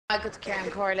Agad Karen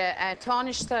Corla,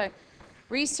 Tánaiste,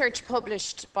 research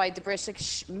published by the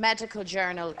British Medical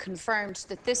Journal confirmed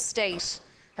that this state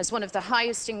has one of the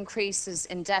highest increases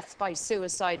in death by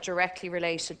suicide directly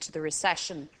related to the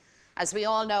recession. As we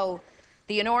all know,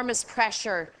 the enormous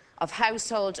pressure of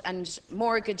household and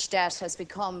mortgage debt has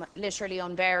become literally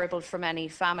unbearable for many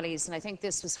families, and I think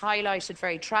this was highlighted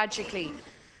very tragically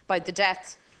by the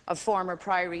death of former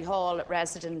Priory Hall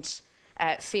resident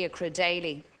Fiachra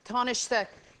Daly. Tánaiste,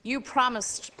 you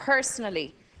promised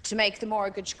personally to make the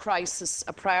mortgage crisis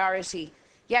a priority,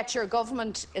 yet your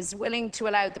government is willing to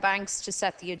allow the banks to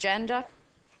set the agenda,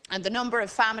 and the number of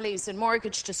families in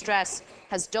mortgage distress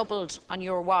has doubled on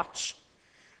your watch.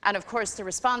 And of course, the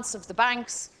response of the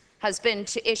banks has been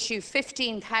to issue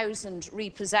 15,000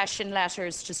 repossession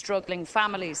letters to struggling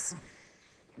families.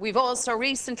 We've also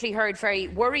recently heard very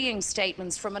worrying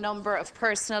statements from a number of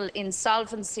personal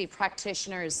insolvency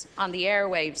practitioners on the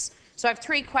airwaves. So I have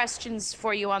three questions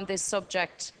for you on this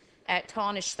subject,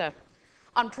 Tánaiste.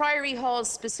 On Priory Hall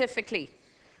specifically,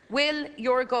 will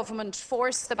your government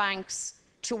force the banks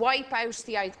to wipe out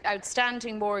the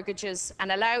outstanding mortgages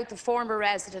and allow the former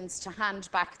residents to hand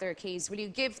back their keys? Will you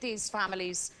give these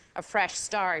families a fresh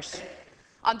start?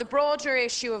 On the broader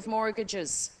issue of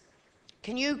mortgages,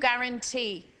 can you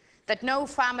guarantee that no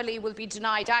family will be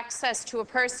denied access to a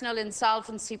personal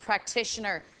insolvency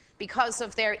practitioner because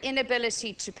of their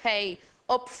inability to pay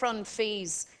upfront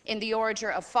fees in the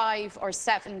order of €5,000 or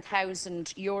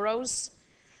 €7,000?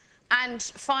 And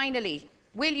finally,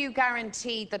 will you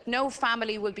guarantee that no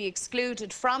family will be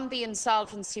excluded from the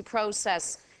insolvency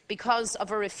process because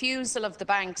of a refusal of the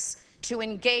banks to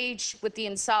engage with the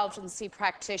insolvency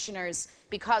practitioners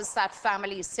because that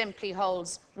family simply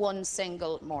holds one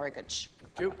single mortgage?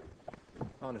 Thank you.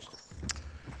 Honest.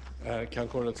 Ceann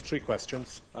Comhairle, it's three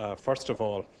questions. First of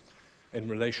all, in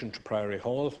relation to Priory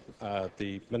Hall,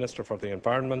 the Minister for the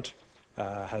Environment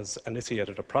has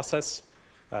initiated a process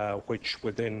which,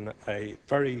 within a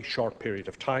very short period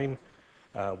of time,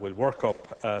 will work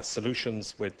up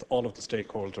solutions with all of the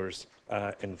stakeholders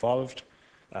involved.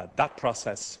 That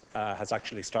process has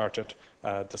actually started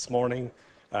this morning,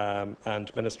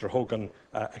 and Minister Hogan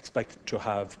expects to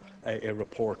have a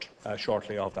report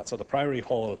shortly of that. So the Priory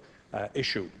Hall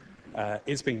issue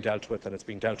is being dealt with, and it's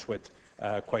being dealt with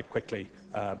quite quickly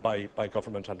by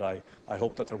government, and I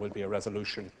hope that there will be a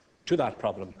resolution to that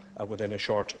problem within a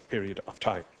short period of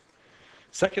time.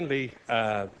 Secondly,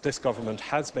 this government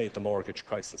has made the mortgage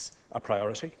crisis a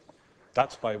priority.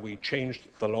 That's why we changed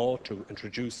the law to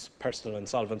introduce personal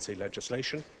insolvency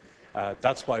legislation.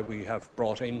 That's why we have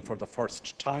brought in, for the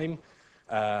first time,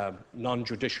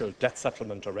 non-judicial debt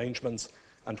settlement arrangements,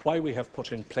 and why we have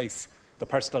put in place the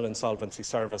Personal Insolvency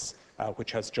Service,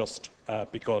 which has just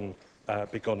begun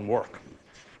work.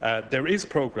 There is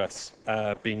progress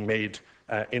being made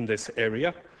in this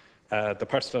area. The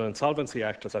Personal Insolvency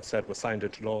Act, as I've said, was signed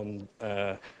into law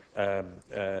at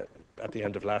the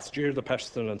end of last year. The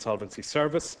Personal Insolvency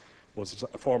Service was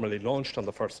formally launched on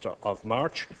the 1st of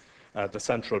March. The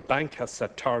Central Bank has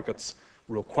set targets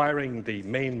requiring the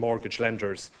main mortgage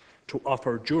lenders to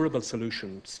offer durable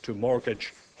solutions to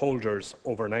mortgage holders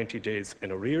over 90 days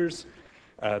in arrears.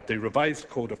 The revised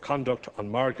Code of Conduct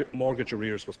on mortgage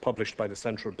arrears was published by the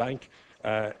Central Bank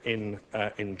in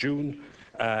June,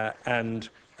 and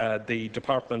the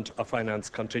Department of Finance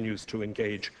continues to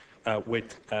engage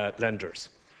with lenders.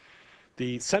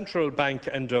 The Central Bank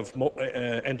end of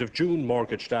June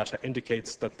mortgage data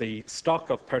indicates that the stock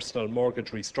of personal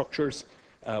mortgage restructures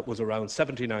was around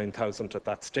 79,000 at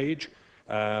that stage.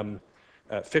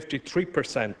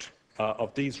 53%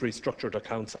 of these restructured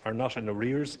accounts are not in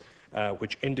arrears,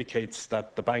 which indicates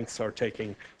that the banks are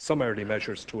taking some early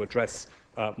measures to address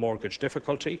mortgage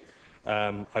difficulty.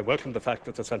 I welcome the fact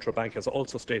that the Central Bank has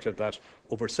also stated that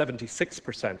over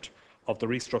 76% of the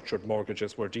restructured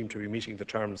mortgages were deemed to be meeting the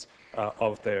terms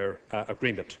of their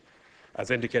agreement. As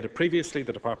indicated previously,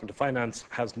 the Department of Finance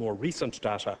has more recent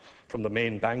data from the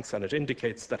main banks, and it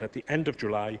indicates that at the end of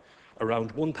July,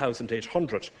 around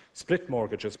 1,800 split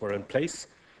mortgages were in place,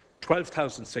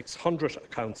 12,600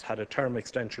 accounts had a term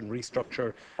extension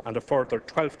restructure, and a further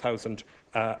 12,000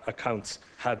 accounts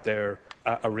had their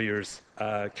arrears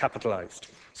capitalised.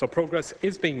 So progress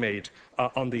is being made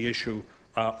on the issue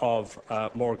of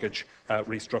mortgage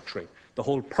restructuring. The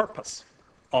whole purpose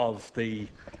of the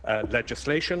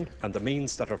legislation and the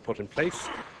means that are put in place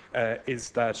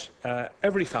is that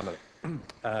every family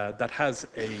that has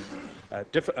a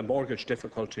mortgage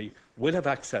difficulty will have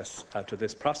access to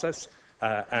this process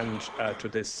and to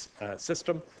this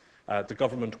system. The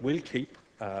government will keep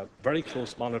very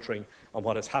close monitoring on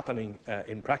what is happening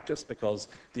in practice, because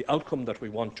the outcome that we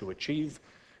want to achieve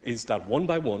is that one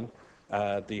by one,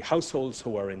 the households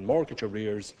who are in mortgage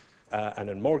arrears and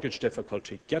in mortgage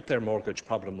difficulty get their mortgage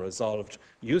problem resolved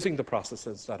using the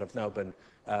processes that have now been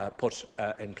put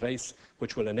in place,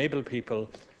 which will enable people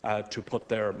to put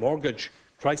their mortgage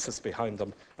crisis behind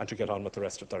them and to get on with the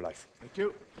rest of their life. Thank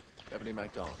you. Deputy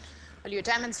MacDonald. Well, you're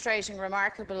demonstrating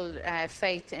remarkable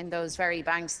faith in those very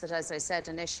banks that, as I said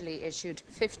initially, issued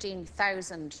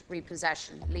 15,000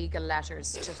 repossession legal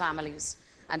letters to families,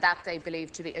 and that they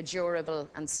believe to be a durable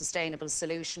and sustainable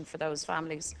solution for those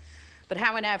families. But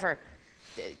however,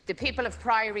 the people of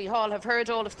Priory Hall have heard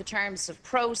all of the terms of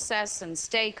process and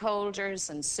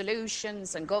stakeholders and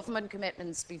solutions and government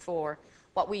commitments before.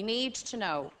 What we need to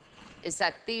know is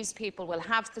that these people will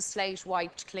have the slate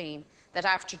wiped clean, that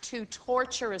after 2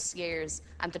 torturous years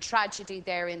and the tragedy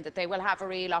therein, that they will have a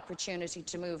real opportunity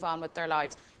to move on with their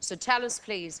lives. So tell us,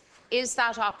 please, is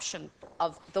that option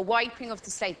of the wiping of the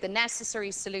slate the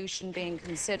necessary solution being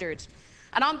considered?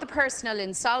 And on the personal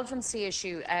insolvency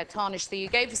issue, Taoiseach, you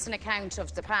gave us an account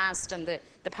of the past and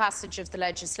the passage of the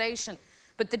legislation.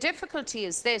 But the difficulty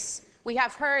is this. We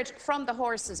have heard from the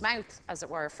horse's mouth, as it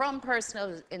were, from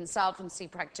personal insolvency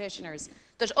practitioners,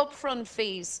 that upfront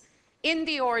fees in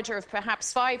the order of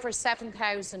perhaps €5,000 or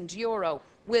 €7,000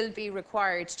 will be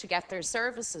required to get their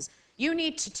services. You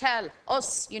need to tell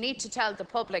us, you need to tell the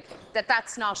public that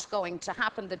that's not going to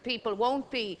happen, that people won't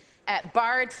be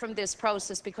barred from this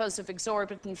process because of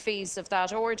exorbitant fees of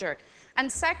that order.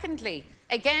 And secondly,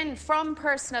 again, from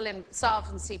personal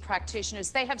insolvency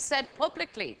practitioners, they have said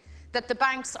publicly that the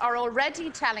banks are already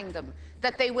telling them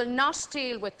that they will not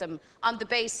deal with them on the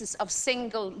basis of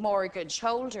single mortgage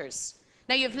holders.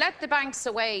 Now, you've let the banks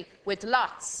away with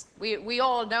lots. We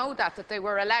all know that they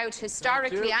were allowed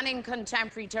historically and in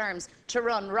contemporary terms to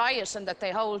run riot and that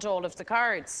they hold all of the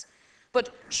cards.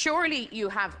 But surely you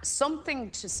have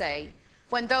something to say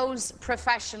when those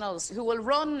professionals who will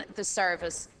run the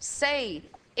service say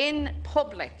in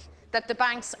public that the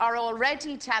banks are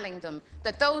already telling them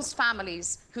that those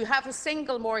families who have a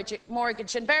single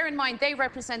mortgage, and bear in mind they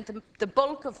represent the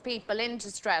bulk of people in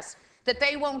distress, that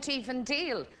they won't even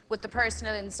deal with the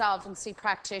personal insolvency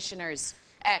practitioners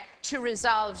to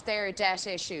resolve their debt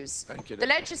issues. Thank you. The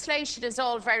legislation is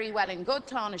all very well and good,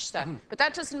 Taoiseach, but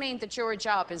that doesn't mean that your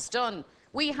job is done.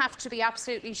 We have to be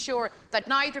absolutely sure that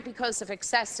neither because of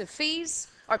excessive fees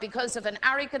or because of an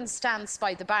arrogant stance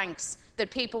by the banks that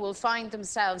people will find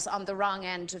themselves on the wrong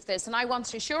end of this. And I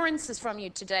want assurances from you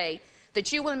today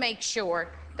that you will make sure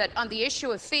that on the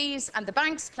issue of fees and the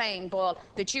banks playing ball,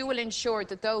 that you will ensure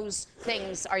that those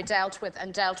things are dealt with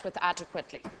and dealt with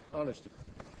adequately. Honest.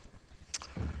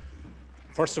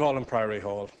 First of all, in Priory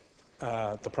Hall,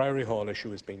 the Priory Hall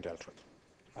issue is being dealt with.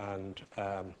 And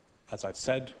as I've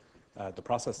said, the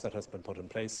process that has been put in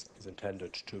place is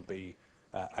intended to be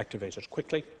activated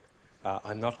quickly.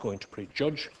 I'm not going to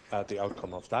prejudge the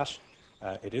outcome of that.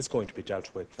 It is going to be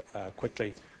dealt with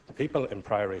quickly. The people in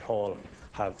Priory Hall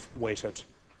have waited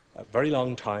a very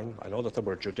long time. I know that there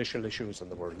were judicial issues and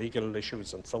there were legal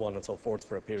issues and so on and so forth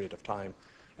for a period of time.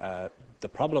 The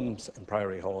problems in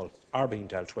Priory Hall are being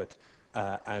dealt with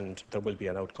and there will be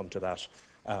an outcome to that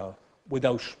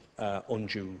without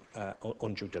undue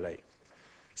delay.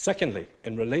 Secondly,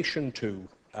 in relation to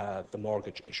the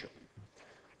mortgage issue,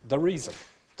 the reason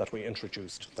that we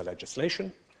introduced the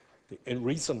legislation, the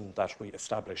reason that we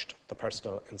established the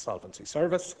Personal Insolvency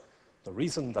Service, the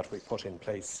reason that we put in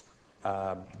place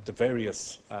the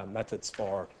various methods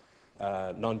for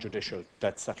non-judicial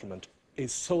debt settlement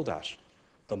is so that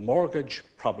the mortgage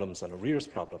problems and arrears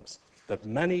problems that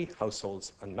many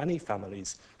households and many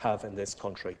families have in this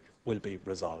country will be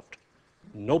resolved.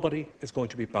 Nobody is going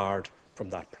to be barred from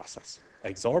that process.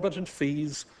 Exorbitant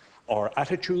fees or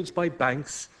attitudes by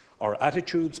banks or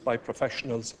attitudes by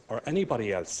professionals or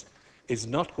anybody else is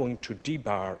not going to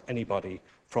debar anybody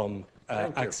from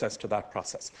access to that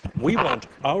process. We want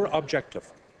our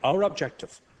objective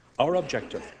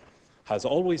has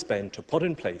always been to put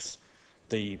in place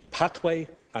the pathway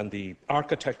and the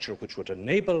architecture which would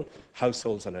enable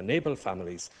households and enable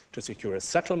families to secure a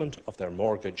settlement of their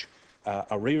mortgage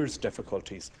arrears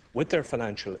difficulties with their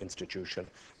financial institution.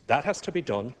 That has to be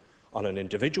done on an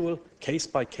individual,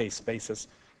 case-by-case basis.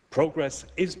 Progress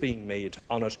is being made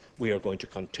on it. We are going to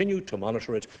continue to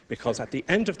monitor it because at the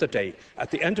end of the day,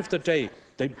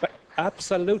 they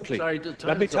absolutely. Sorry,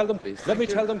 let me tell them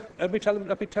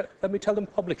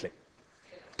publicly.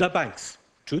 The banks,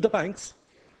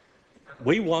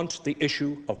 we want the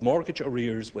issue of mortgage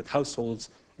arrears with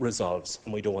households resolved,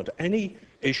 and we don't want any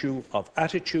issue of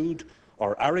attitude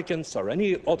or arrogance or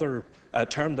any other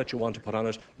term that you want to put on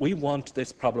it. We want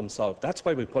this problem solved. That's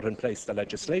why we put in place the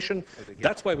legislation.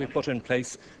 That's why we put in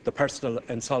place the Personal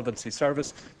Insolvency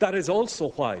Service. That is also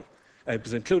why it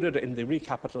was included in the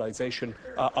recapitalisation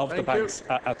of the banks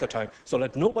at the time. So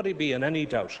let nobody be in any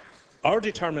doubt. Our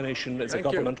determination as a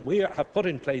government, we have put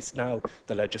in place now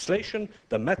the legislation,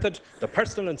 the method, the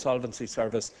Personal Insolvency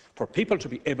Service for people to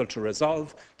be able to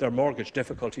resolve their mortgage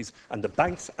difficulties, and the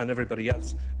banks and everybody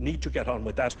else need to get on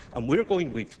with that. And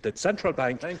the Central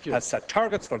Bank has set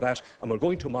targets for that, and we're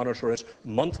going to monitor it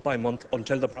month by month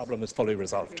until the problem is fully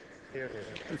resolved.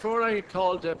 Before I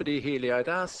call Deputy Healy, I'd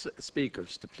ask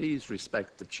speakers to please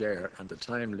respect the chair and the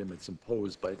time limits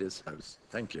imposed by this House.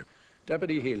 Thank you.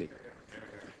 Deputy Healy.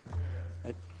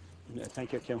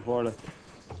 Thank you, Ceann.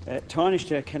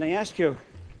 Taoiseach, can I ask you,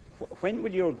 when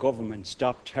will your government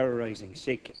stop terrorising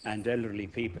sick and elderly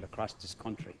people across this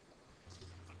country?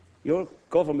 Your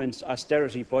government's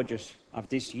austerity budget of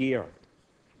this year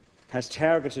has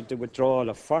targeted the withdrawal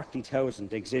of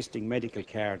 40,000 existing medical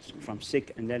cards from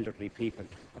sick and elderly people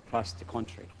across the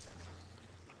country.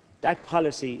 That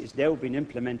policy is now being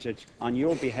implemented on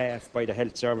your behalf by the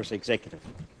Health Service Executive.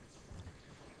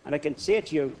 And I can say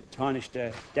to you,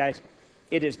 Taoiseach, that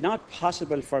it is not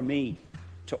possible for me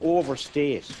to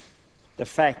overstate the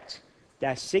fact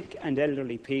that sick and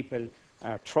elderly people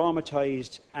are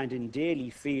traumatised and in daily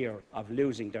fear of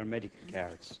losing their medical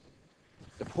cards.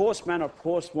 The postman or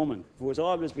postwoman, who has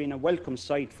always been a welcome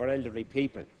sight for elderly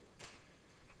people,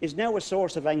 is now a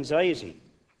source of anxiety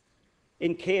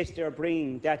in case they're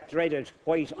bringing that dreaded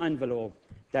white envelope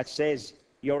that says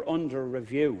you're under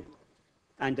review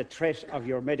and the threat of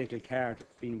your medical card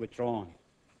being withdrawn.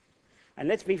 And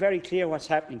let's be very clear what's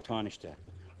happening, Taoiseach.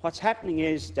 What's happening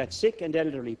is that sick and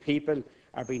elderly people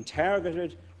are being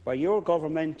targeted by your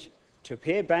government to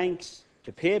pay banks,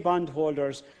 to pay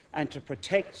bondholders, and to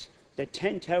protect the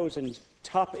 10,000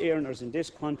 top earners in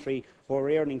this country who are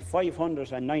earning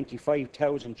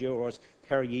 €595,000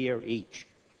 per year each.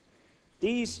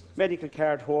 These medical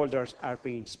card holders are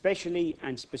being specially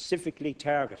and specifically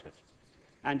targeted,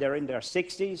 and they're in their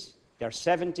 60s, their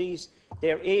 70s,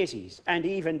 their 80s, and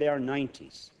even their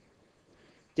 90s.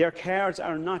 Their cards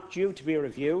are not due to be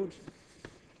reviewed.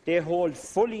 They hold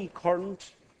fully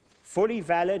current, fully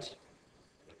valid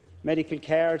medical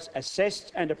cards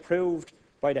assessed and approved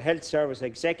by the Health Service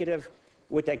Executive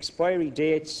with expiry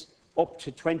dates up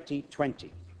to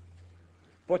 2020.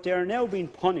 But they are now being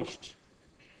punished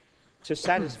to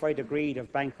satisfy the greed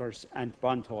of bankers and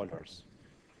bondholders.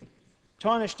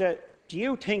 Taoiseach, do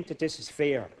you think that this is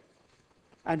fair?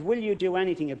 And will you do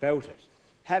anything about it?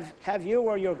 Have you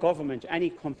or your government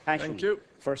any compassion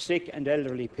for sick and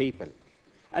elderly people?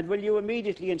 And will you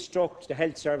immediately instruct the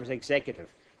Health Service Executive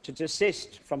to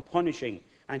desist from punishing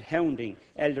and hounding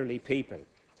elderly people?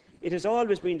 It has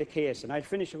always been the case, and I'll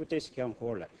finish with this, Ceann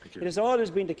Comhairle. It has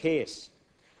always been the case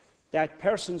that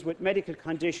persons with medical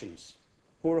conditions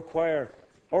who require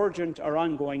urgent or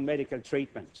ongoing medical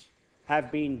treatment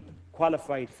have been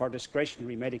qualified for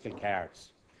discretionary medical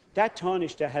cards. That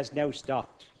Taoiseach has now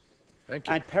stopped.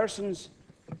 And persons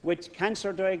with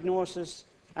cancer diagnosis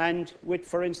and with,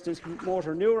 for instance,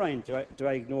 motor neurone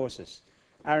diagnosis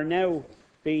are now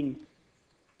being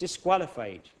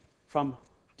disqualified from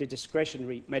the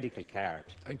discretionary medical card.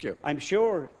 Thank you. I'm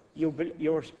sure you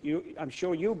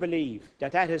believe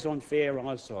that that is unfair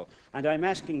also, and I'm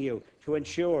asking you to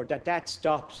ensure that that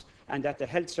stops and that the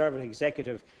Health Service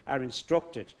Executive are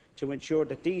instructed to ensure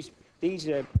that these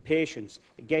patients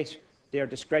get their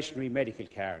discretionary medical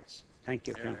cards. Thank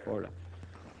you, Ceann Comhairle.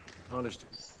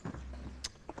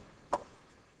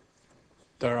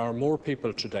 There are more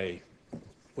people today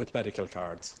with medical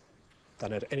cards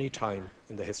than at any time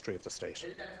in the history of the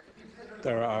state.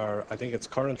 There are, I think it's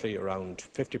currently around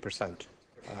 50%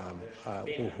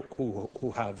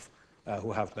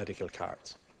 who have medical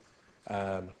cards.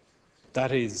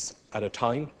 That is at a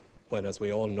time when, as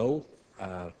we all know,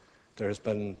 there has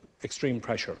been extreme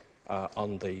pressure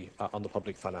on the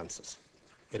public finances.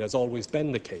 It has always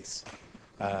been the case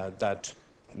that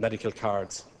medical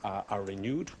cards are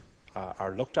renewed,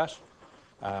 are looked at.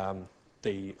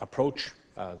 The approach,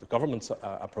 the government's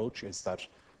approach, is that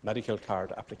medical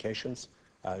card applications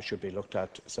should be looked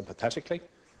at sympathetically.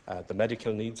 The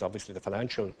medical needs, obviously the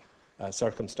financial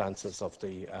circumstances of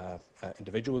the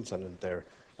individuals and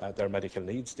their medical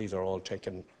needs, these are all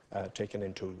taken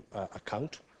into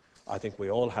account. I think we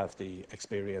all have the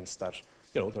experience that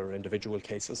there are individual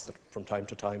cases that from time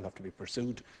to time have to be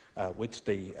pursued with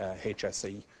the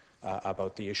HSE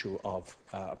about the issue of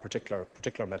a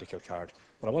particular medical card.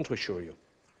 But I want to assure you,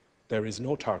 there is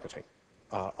no targeting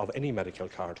of any medical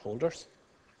card holders.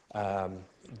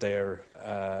 the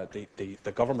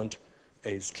government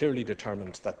is clearly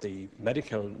determined that the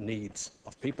medical needs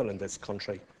of people in this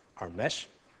country are met.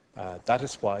 That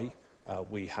is why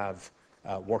we have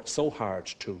worked so hard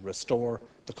to restore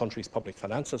the country's public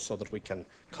finances so that we can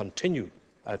continue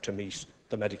to meet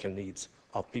the medical needs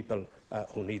of people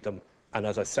who need them. And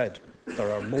as I said,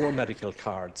 there are more medical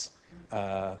cards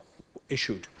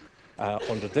issued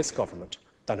under this government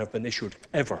than have been issued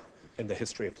ever in the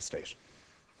history of the state.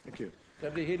 Thank you.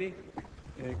 Deputy Healy.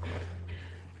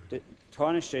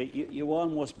 Taoiseach, you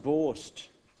almost boast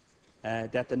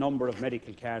that the number of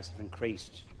medical cards have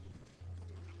increased.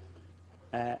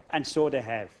 And so they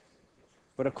have.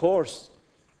 But of course,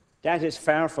 that is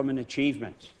far from an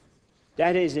achievement.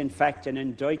 That is, in fact, an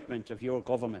indictment of your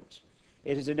government.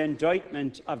 It is an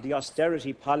indictment of the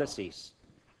austerity policies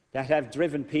that have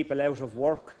driven people out of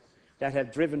work, that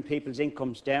have driven people's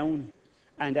incomes down,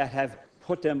 and that have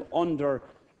put them under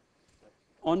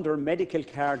medical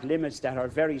card limits that are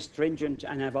very stringent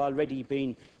and have already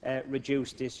been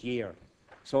reduced this year.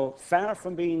 So far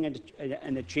from being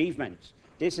an achievement,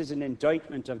 this is an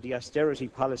indictment of the austerity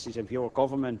policies of your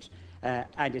government,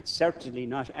 and it's certainly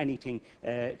not anything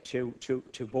to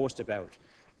boast about.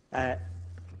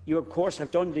 You, of course,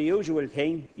 have done the usual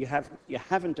thing. You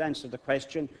haven't answered the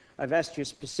question. I've asked you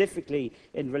specifically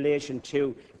in relation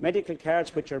to medical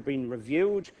cards which are being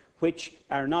reviewed, which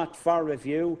are not for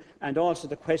review, and also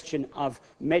the question of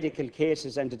medical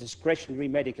cases and the discretionary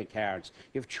medical cards.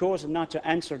 You've chosen not to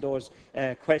answer those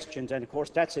questions, and of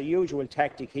course that's a usual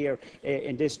tactic here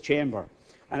in this chamber.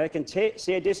 And I can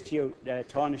say this to you,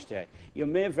 Taoiseach, you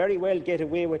may very well get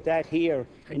away with that here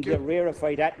in the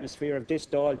rarefied atmosphere of this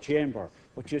Dáil chamber,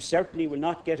 but you certainly will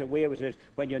not get away with it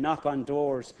when you knock on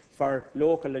doors for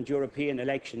local and European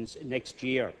elections next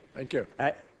year. Thank you.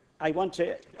 I want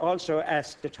to also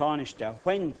ask the Taoiseach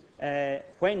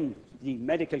when the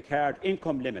medical card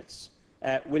income limits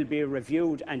will be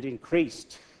reviewed and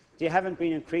increased. They haven't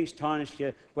been increased,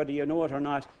 Taoiseach, whether you know it or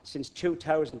not, since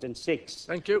 2006.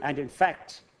 Thank you. And in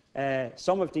fact,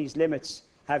 some of these limits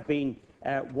have been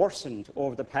worsened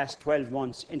over the past 12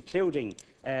 months, including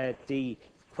the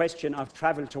question of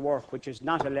travel to work, which is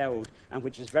not allowed and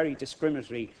which is very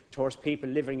discriminatory towards people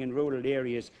living in rural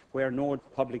areas where no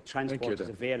public transport is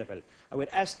available. I would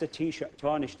ask the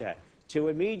Taoiseach to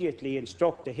immediately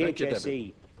instruct the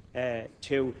HSE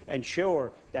to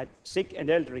ensure that sick and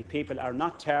elderly people are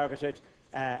not targeted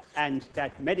and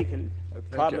that medical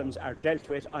problems are dealt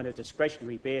with on a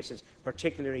discretionary basis,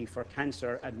 particularly for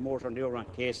cancer and motor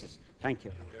neuron cases. Thank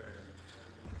you.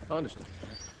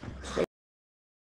 Taoiseach.